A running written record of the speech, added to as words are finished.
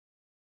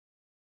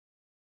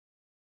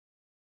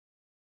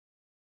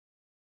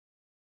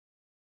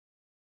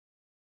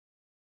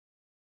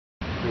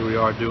Here we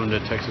are doing the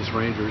Texas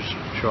Rangers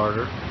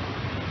charter.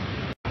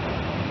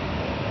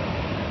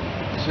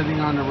 Sitting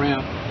on the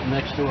ramp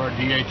next to our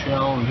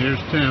DHL, and here's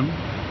Tim,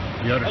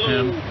 the other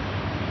Tim,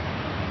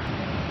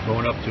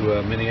 going up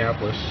to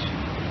Minneapolis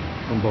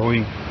from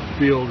Boeing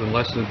Field in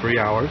less than 3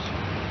 hours.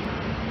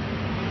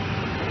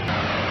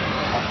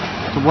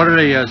 So what are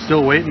they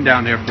still waiting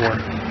down there for?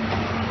 Equipment,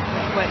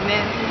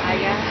 I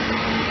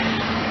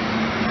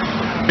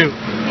guess.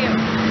 Cute.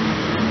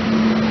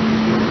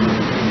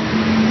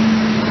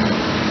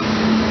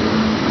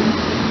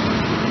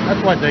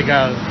 That's what they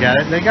gotta get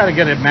it. They gotta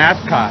get a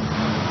mascot.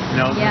 You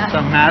know, Yeah.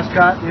 some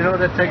mascot, you know,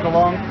 that take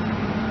along.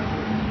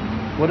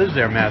 What is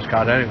their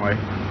mascot anyway?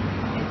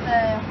 It's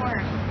a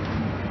horse.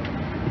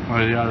 Oh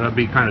yeah, that'd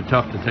be kind of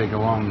tough to take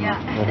along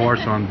a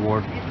horse on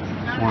board.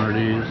 It's not One of a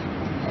these. horse.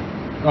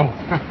 Oh.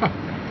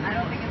 I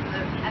don't think it's a.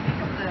 I think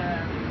it's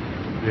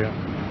a Yeah.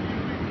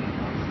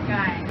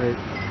 guy. Great.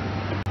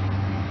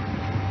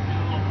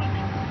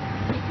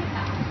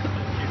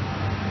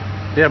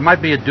 Yeah, it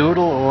might be a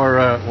doodle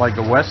or like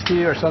a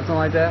Westie or something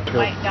like that.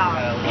 White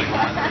dog.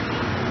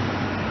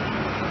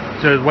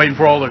 So it's waiting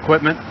for all the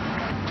equipment.